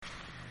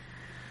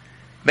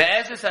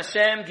Be'ezus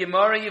Hashem,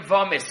 Gemara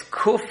Yevamos,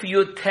 Kuf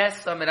Yud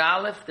Tes Amid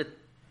Aleph, the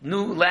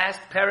new last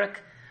parak,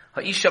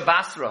 Ha'isha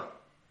Basra.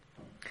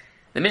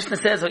 The Mishnah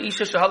says,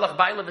 Ha'isha Shehalach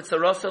Baila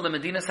V'tzarosa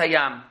L'Medinas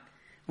Hayam,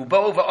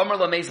 Ubo V'omer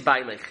L'Meis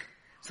Bailich.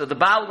 So the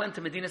Baal went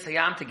to Medinas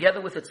Hayam together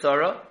with the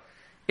Tzara.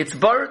 It's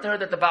borrowed to her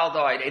that the Baal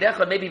died.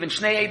 Eidecha, maybe even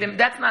Shnei Eidim,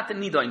 that's not the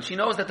Nidoin. She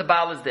knows that the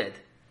Baal is dead.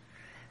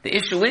 The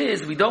issue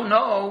is, we don't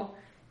know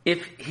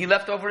if he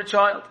left over a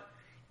child.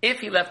 If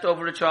he left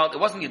over a child, it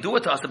wasn't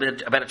Yedua to us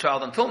about a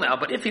child until now,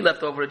 but if he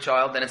left over a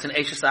child, then it's an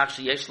Eishesach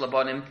Sheyesh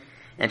Labanim,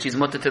 and she's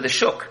mutter to the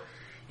Shuk.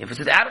 If it's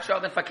without a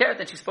child and Fakir,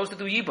 then she's supposed to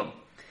do Yibum.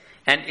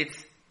 And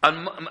it's,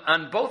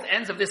 on both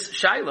ends of this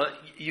Shaila,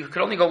 you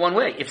could only go one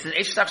way. If it's an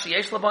Eishesach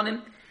Sheyesh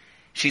Labanim,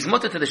 she's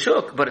mutter to the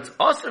Shuk, but it's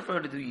also for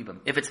her to do Yibum.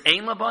 If it's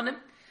Ein Labanim,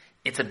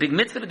 it's a big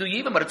mitzvah to do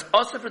Yibum, but it's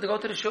also for her to go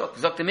to the Shuk.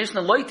 Zok the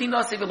Mishnah, Loiti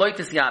Nasi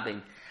V'Loitis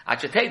Yabim.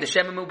 Achatei, the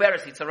Shem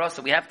Muberes,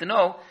 Yitzarasa. We have to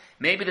know,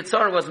 maybe the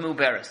Tzara was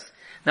Muberes.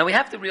 Now we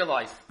have to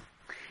realize,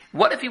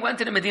 what if he went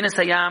to the Medina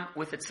Sayyam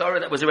with a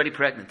tzara that was already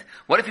pregnant?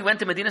 What if he went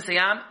to Medina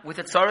Sayyam with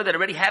a tzara that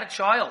already had a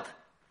child?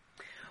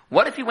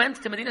 What if he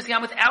went to Medina Sayyam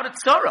without a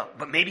tzara,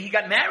 but maybe he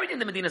got married in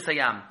the Medina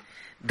Sayyam?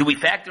 Do we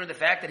factor in the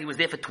fact that he was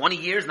there for 20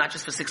 years, not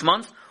just for 6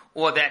 months?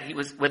 Or that he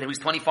was, whether he was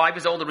 25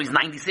 years old or he's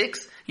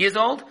 96 years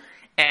old?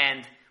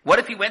 And what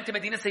if he went to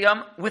Medina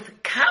Sayyam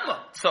with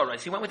kama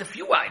tzaras? He went with a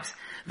few wives.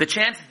 The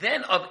chance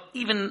then of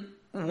even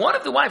one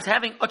of the wives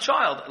having a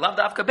child, lav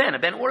dafka ben, a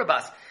ben or a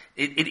bas,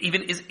 it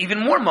even is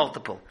even more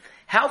multiple.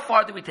 How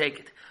far do we take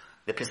it?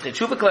 The Pesach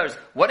Tshuva declares,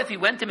 what if he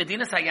went to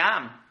Medina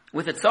Sayyam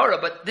with a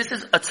tzara, but this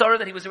is a tzara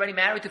that he was already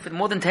married to for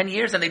more than 10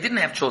 years and they didn't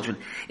have children?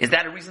 Is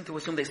that a reason to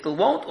assume they still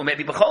won't? Or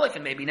maybe b'cholik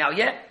and maybe now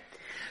yet?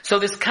 So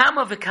there's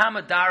kama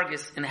v'kama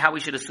dargis in how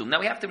we should assume.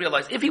 Now we have to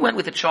realize, if he went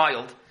with a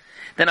child,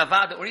 then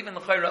avada, or even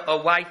a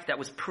wife that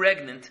was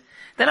pregnant,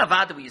 then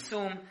avada we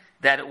assume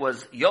that it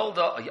was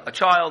yolda, a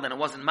child, and it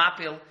wasn't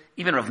mapil.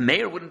 Even Rav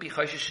Meir wouldn't be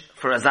choshish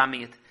for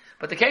azamiyat.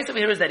 But the case over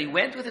here is that he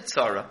went with a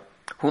tzara,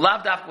 who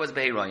lav daf was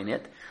behiroyin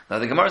yet. Now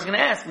the Gemara is going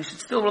to ask, we should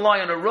still rely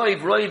on a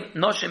roiv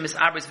noshim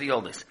misabris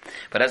v'yoldis.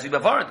 But as we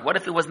bavarant, what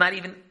if it was not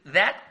even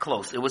that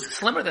close? It was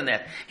slimmer than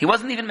that. He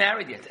wasn't even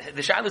married yet.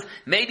 The shayla is,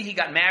 maybe he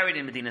got married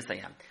in Medina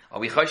Sayyam. Are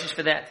we choshish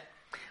for that?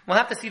 We'll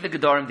have to see the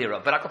Gedarim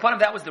Dira. But Akapanim,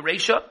 that was the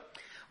Reisha.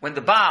 When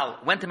the Baal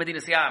went to Medina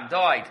Sayyam,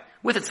 died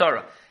with a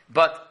tzara.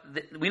 But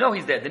we know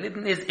he's dead. The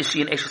nidin is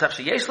she an Eishesach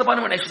Sheyesh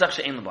Labanim or an Eishesach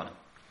She'ein Labanim?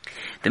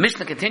 The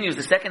Mishnah continues,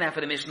 the second half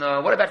of the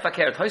Mishnah. What about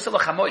Fakir? Hoysel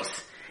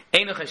chamois,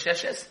 einu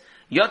chesheshes,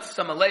 yotz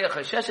samaleya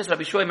chesheshes,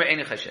 Rabbi Shoimer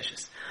einu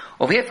chesheshes.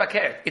 Over here,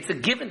 Fakir, it's a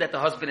given that the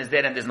husband is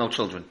dead and there's no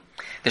children.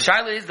 The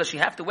shaila is, does she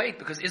have to wait?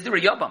 Because is there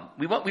a yabam?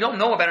 We don't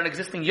know about an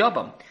existing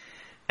yabam.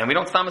 And we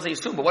don't stamazay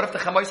assume, but what if the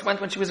chamois went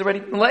when she was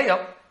already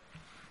Malaya?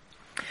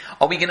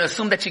 Are we going to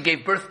assume that she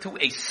gave birth to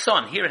a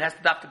son? Here it has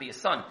to have to be a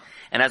son.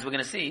 And as we're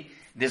going to see,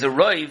 there's a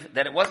roiv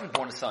that it wasn't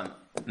born a son.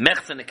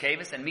 Mechz and the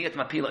kavis and miyat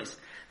mapilos.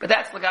 But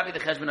that's lagabi the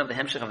cheshbon of the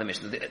hemshech of the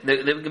Mishnah.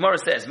 The Gemara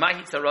says,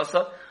 "Mahi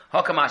tzarosa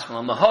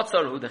hakamashmalam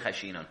lahotzar hu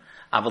dechashinon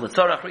aval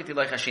tzara achriti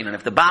loy chashinon."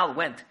 If the Baal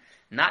went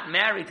not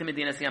married to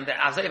Medina Siyam, the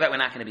Azayvat we're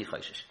not going to be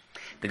choshish.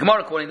 The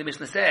Gemara, according to the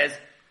Mishnah, says,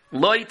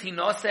 "Loy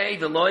tinosei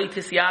veloy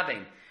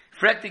tisyavim."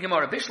 Frek the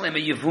Gemara bishlem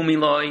yevumi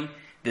loy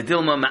the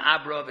dilma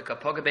ma'abra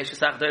v'kapoga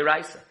beishasach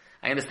doiraisa.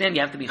 I understand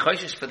you have to be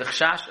choshish for the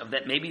chashash of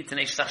that. Maybe it's an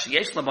eishasach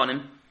sheyesh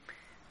labanim,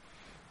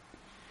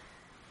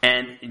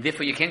 and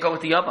therefore you can't go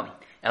with the yabam.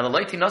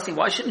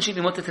 Why shouldn't she be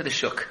mutter to the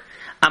shuk?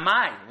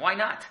 Amai, why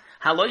not?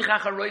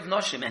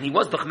 And he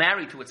was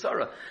married to a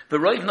tzara. The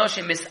roiv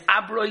noshim is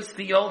abrois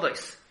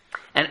v'yoldos.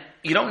 And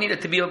you don't need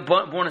it to be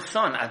born a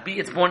son. Be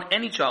it's born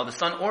any child, a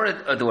son or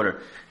a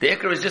daughter. The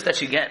ikra is just that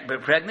she get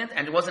pregnant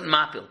and it wasn't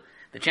mapil.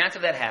 The chance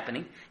of that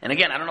happening, and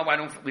again, I don't know why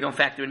we don't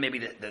factor in maybe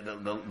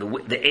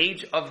the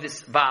age of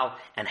this Baal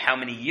and how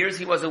many years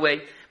he was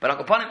away.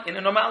 But upon in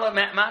a normal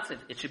matzav,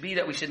 it should be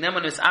that we should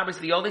nemanus abris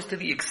v'yoldos to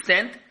the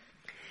extent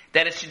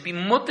that it should be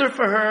mutter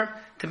for her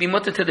to be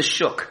mutter to the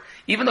shuk.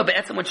 Even though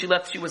be'etzim when she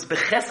left, she was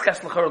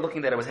becheskas l'chor,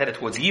 looking that it was headed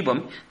towards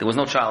Yibum. There was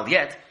no child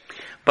yet.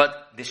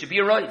 But there should be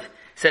a roiv.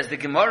 Says the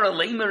Gemara,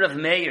 leimer Rav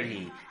Meir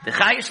he, the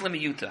chayish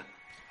lemiyuta.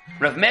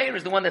 Rav Meir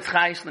is the one that's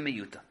chayish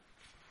lemiyuta.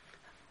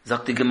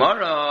 Zok the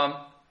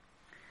Gemara,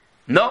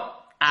 no,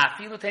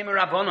 afilu teimer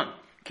rabbanon.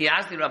 Ki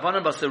asli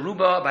rabbanon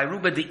basaruba, by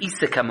ruba de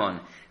isakamon.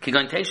 Ki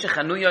gon teisha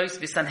chanuyos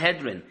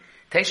v'sanhedrin.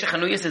 Teisha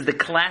Chanuyas is the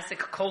classic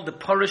called the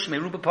Parish,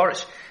 Meruba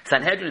Parish.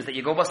 Sanhedrin is that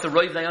you go bust the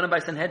Roiv Dayanim by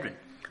Sanhedrin.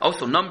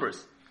 Also,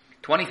 Numbers.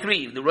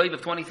 23, the Roiv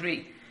of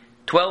 23.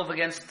 12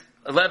 against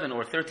 11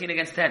 or 13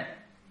 against 10.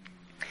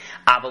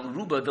 Aval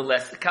Ruba, the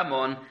less, come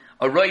on,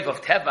 a Roiv of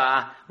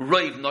Teva,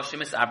 Roiv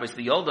Noshemis Abris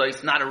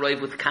V'Yoldois, not a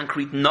Roiv with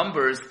concrete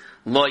numbers,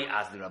 Loi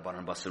Azli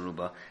Rabbanan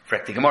Basaruba.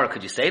 Frekti Gemara,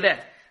 could you say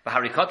that?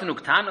 V'harikatan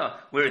uktana,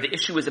 where the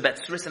issue is about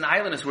Sris and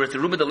Islanders, where it's a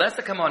Ruba the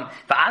Lesser, come on,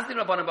 v'azli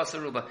Rabbanan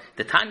Basaruba.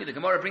 The Tanya, the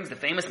Gemara brings the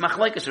famous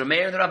Machlaikas,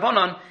 Rameir and the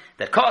Rabbanan,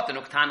 that katan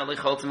uktana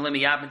licholtzim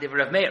limiyab and diver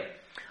Rav Meir.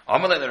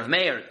 Amalei Rav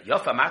Meir,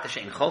 Yofa Marta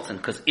she'in choltzim,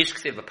 because Ish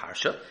ksev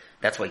b'parsha,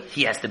 that's why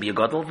he has to be a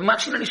gadol.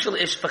 V'machinani shel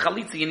Ish,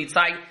 v'chalitzi, you need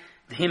say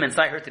him and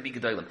say her to be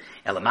gedolim.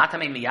 Elamata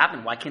me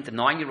miyabim. Why can't a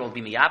 9-year-old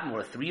be miyabim or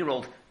a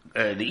 3-year-old?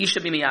 The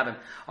isha be miyabim.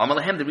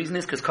 Amalahem. The reason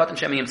is because katan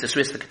shem yim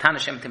tzisris, the katana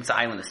shem tim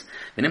tzailonis.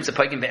 The nim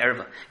tzapagim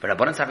ve'erva. But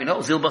Rabbanan say no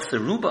zilba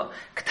seruba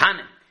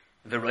katanim.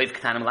 The roiv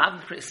katanim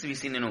lav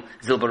srisin ninu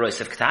zilba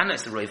roiv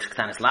katanis. The roiv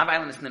katanis lav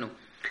islandis ninu.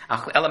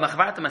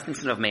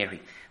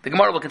 The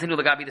Gemara will continue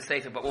to Gabi the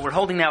Sefer, but what we're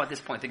holding now at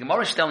this point, the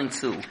Gemara is telling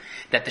too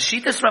that the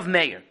Shitas Rav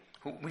Meir,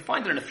 who we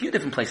find it in a few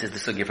different places, the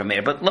Sugya from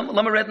Meir, but let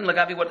me read in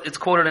Lagabi what it's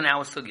quoted in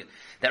our Sugya,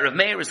 that Rav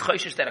Meir is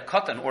choishish that a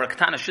katan or a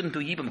katana shouldn't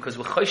do yibam because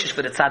we're choishish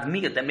for the tzad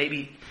miyat, that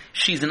maybe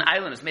she's an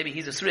islandess, maybe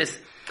he's a sris.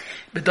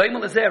 But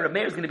Doimel is there, Rav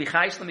Meir is going to be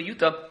chayish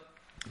l'miyuta,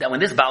 that when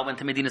this Baal went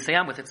to Medina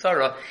Sayam with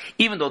Hitzara,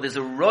 even though there's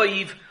a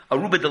roiv, a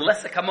ruba de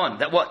lesa kamon,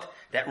 that what?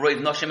 That roiv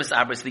noshem is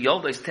abris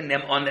v'yolda is to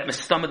them on that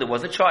mistama there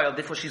was a child,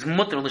 therefore she's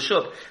mutter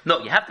l'shuk. No,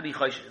 you have to be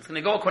choishish. It's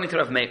going to go according to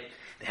Rav Meir.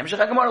 The Hemshech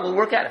HaGemara will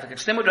work out if it can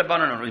stem with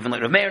Rabbanan or even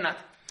like Rav Meir or not.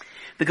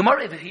 The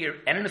Gemara over here,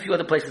 and in a few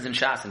other places in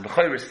Shas, in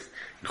Bechayris,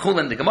 in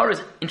Chulin, the Gemara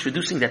is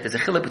introducing that there's a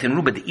chiluk between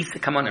ruba de isa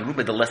kamon and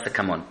ruba de lesa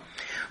kamon.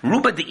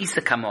 Ruba de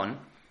isa kamon,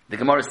 the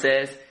Gemara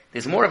says,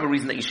 there's more of a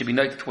reason that you should be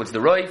noted towards the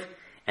roiv,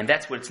 and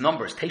that's where its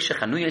numbers, Teisha,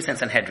 Chanuyos, and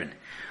Sanhedrin.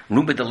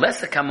 Ruba de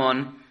lesa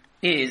kamon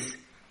is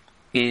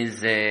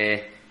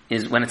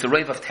when it's a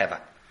roiv of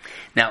teva.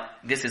 Now,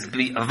 this is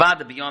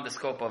avada beyond the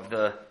scope of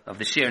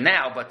the shir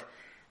now, but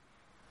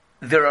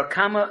there are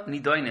kama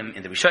nidoinim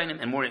in the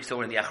Rishonim and more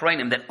so in the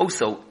Achroinim that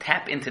also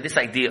tap into this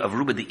idea of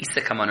ruba de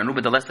isa kamon and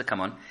ruba de lesa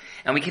kamon,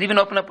 and we can even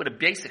open up with a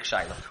basic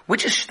shaila,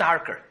 which is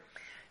starker.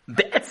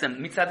 Be'etzem,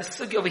 mitzad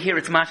the sugi over here,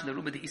 it's mashal the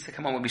ruba de isa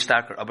kamon will be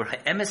starker. Aber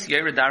ha'emes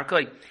yoyre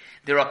darkoi.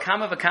 There are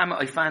kama v'kama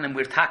oifanim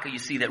where taka you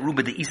see that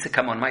ruba de isa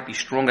kamon might be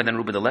stronger than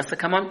ruba de lesa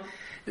kamon.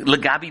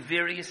 Legabi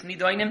various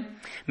nidoinim.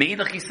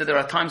 Me'idach yisa, there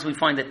are times we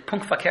find that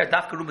punk fakir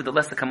dafka ruba de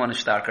lesa kamon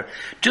is starker.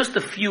 Just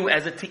a few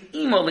as a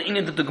te'imo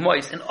le'inin de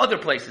dugmois in other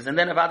places, and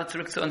then avada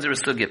tzuruk to unzer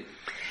sugya.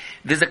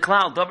 There's a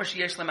cloud, davar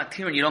sheyesh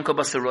lematirin, you don't go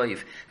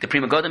basaroiv. The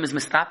prima godam is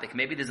mistapik.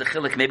 Maybe there's a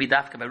chilik, maybe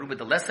dafka by ruba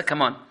de lesa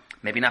kamon,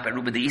 maybe not by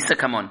ruba de isa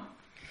kamon.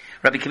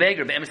 Rabbi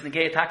Kveger, be'emes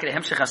negei atake de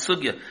hemshech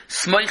hasugya,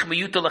 smoich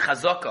miyuta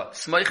lechazaka,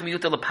 smoich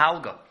miyuta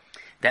lepalga.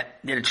 That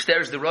it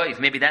stirs the roiv.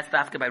 Maybe that's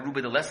dafka by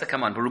ruba de lesa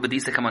kamon, but ruba de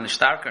isa kamon is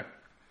starker.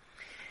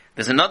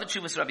 There's another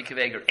chuvas Rabbi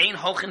Kveger, ein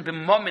holchen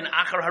b'momin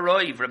achar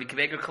haroiv. Rabbi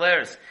Kveger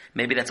declares,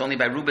 maybe that's only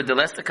by ruba de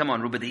lesa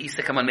kamon, ruba de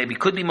isa kamon, maybe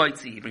could be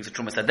moitzi. He brings a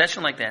trumas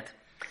adeshin like that.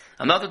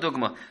 Another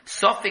dogma,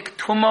 sofik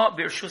tuma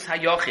b'rshus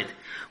hayochid.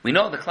 We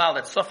know the cloud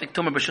that sofik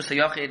tuma b'rshus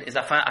hayochid is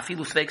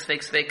afilu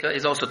sveika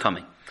is also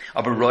tummy.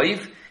 Aber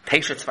roiv,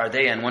 teishat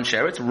svardeya and one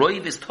sheretz,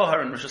 roiv is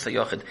tohar and b'rshus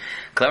hayochid.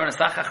 Klar and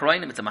asach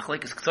achroinim, it's a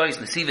machlekes k'tois,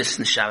 nesivis,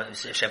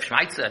 shev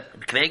shmaitza,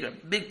 kveger,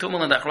 big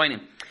tumul and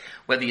achroinim.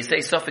 Whether you say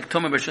sofik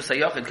tuma b'rshus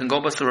hayochid can go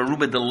basur a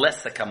ruba de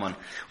lesa kamon,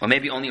 or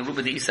maybe only a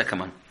ruba de isa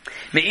kamon.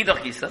 Me'idach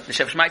yisa, the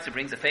shev shmaitza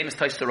brings a famous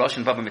tois to Rosh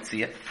and Bava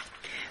Metzia.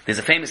 There's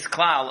a famous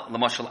klal,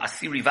 l'moshel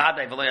asiri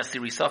vadai v'loy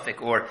asiri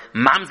sofik, or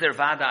mamzer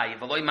vadai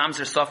v'loy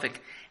mamzer sofik,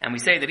 and we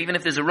say that even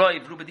if there's a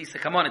roiv ruba de isa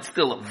kamon, it's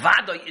still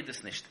vadai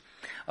idus nisht.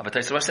 But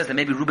Tosfos Rosh says that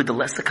maybe ruba de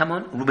lesa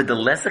kamon,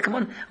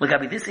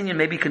 lagabi this Indian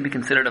maybe can be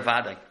considered a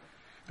vadai,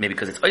 maybe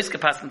because it's oiske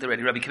paskin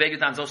already. Rabbi Kveger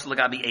dan's also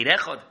lagabi eid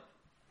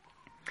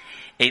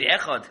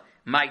echad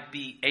might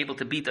be able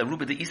to beat a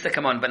ruba de isa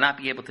kamon, but not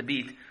be able to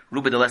beat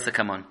ruba de lesa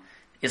kamon.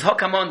 Is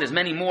hakamon? There's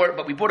many more,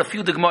 but we brought a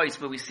few dogmois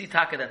where we see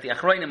taka that the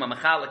achroinim are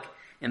machalik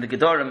in the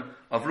Gedorim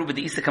of Ruba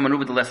de Isa Kaman,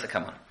 Ruba de Lesa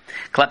Kaman.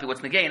 Klapi, what's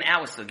negay in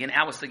our sug? In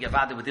our sug,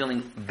 Yavada, we're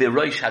dealing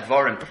Beroish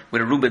Hadvarim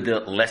with a Ruba de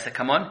Lesa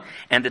Kaman.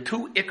 And the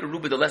two Iker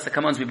Ruba de Lesa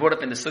Kamans we brought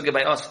up in the sugya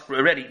by us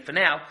already, for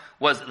now,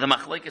 was the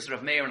Machlekes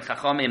Rav Meir and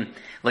Chachamim,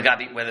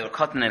 Lagabi, whether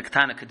Katan and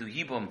Ketana could do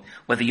Yibum,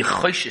 whether you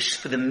choishish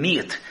for the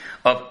Miyat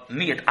of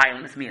Miyat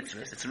Islanders, Miyat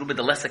Tzris. It's Ruba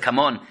de Lesa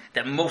Kaman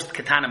that most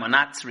Ketanim are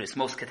not Tzris,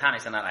 most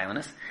Ketanis are not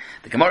Islanders.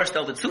 The Gemara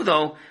told it too,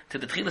 though, to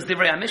the Tchilas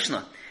Divrei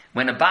HaMishnah.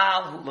 When a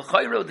Baal,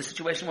 L'chayro, the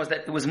situation was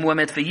that it was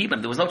Muhammad for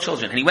Yibam. There was no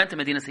children. And he went to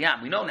Medina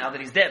Siyam. We know now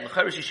that he's dead.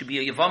 L'chayro, she should be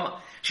a Yevama.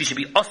 She should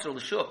be Osr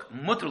L'shuk,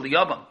 Mutter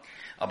L'yabam.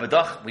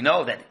 Abadach, we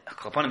know that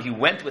upon him he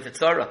went with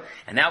Hitzara.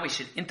 And now we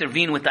should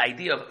intervene with the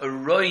idea of a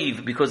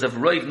Roiv, because of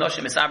Roiv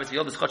Noshem Esarbis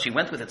V'yoldis. She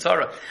went with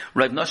Hitzara.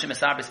 Roiv Noshem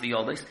Esarbis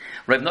V'yoldis.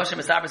 Roiv Noshem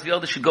Esarbis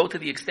V'yoldis should go to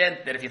the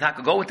extent that if you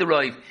go with the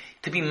Roiv,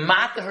 to be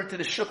mata her to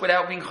the shuk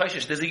without being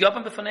choishish. There's a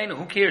Yabam B'fanenu.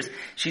 Who cares?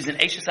 She's an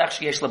Eishasach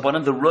Sheyesh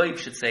Labanan. The Roiv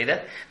should say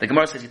that. The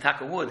Gemara says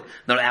Yitaka would.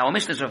 No, our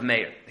Mishnah is Rav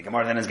Meir. The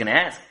Gemara then is going to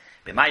ask,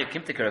 B'mayu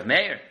Kimtikar of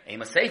Meir,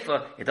 Ema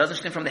Seifa, it doesn't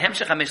stem from the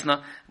Hemshech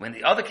HaMishnah, when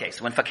the other case,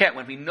 when Fakir,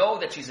 when we know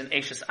that she's an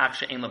Eishas Ach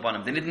She'en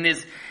Labanim, the Nidin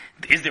is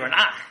there an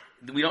Ach?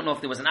 We don't know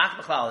if there was an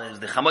Ach B'chlal, is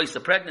the Chamois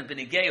pregnant,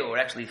 B'nigeo, or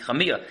actually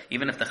Chamia,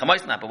 even if the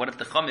Chamois not, but what if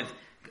the Chamiv,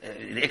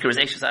 the Iker is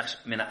Eishas Ach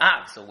Min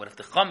Ach, so what if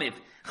the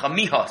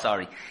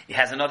Chamiha, it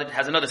has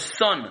another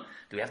son,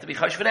 do we have to be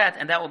Chosh for that?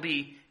 And that will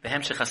be the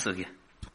Hemshech HaSugya.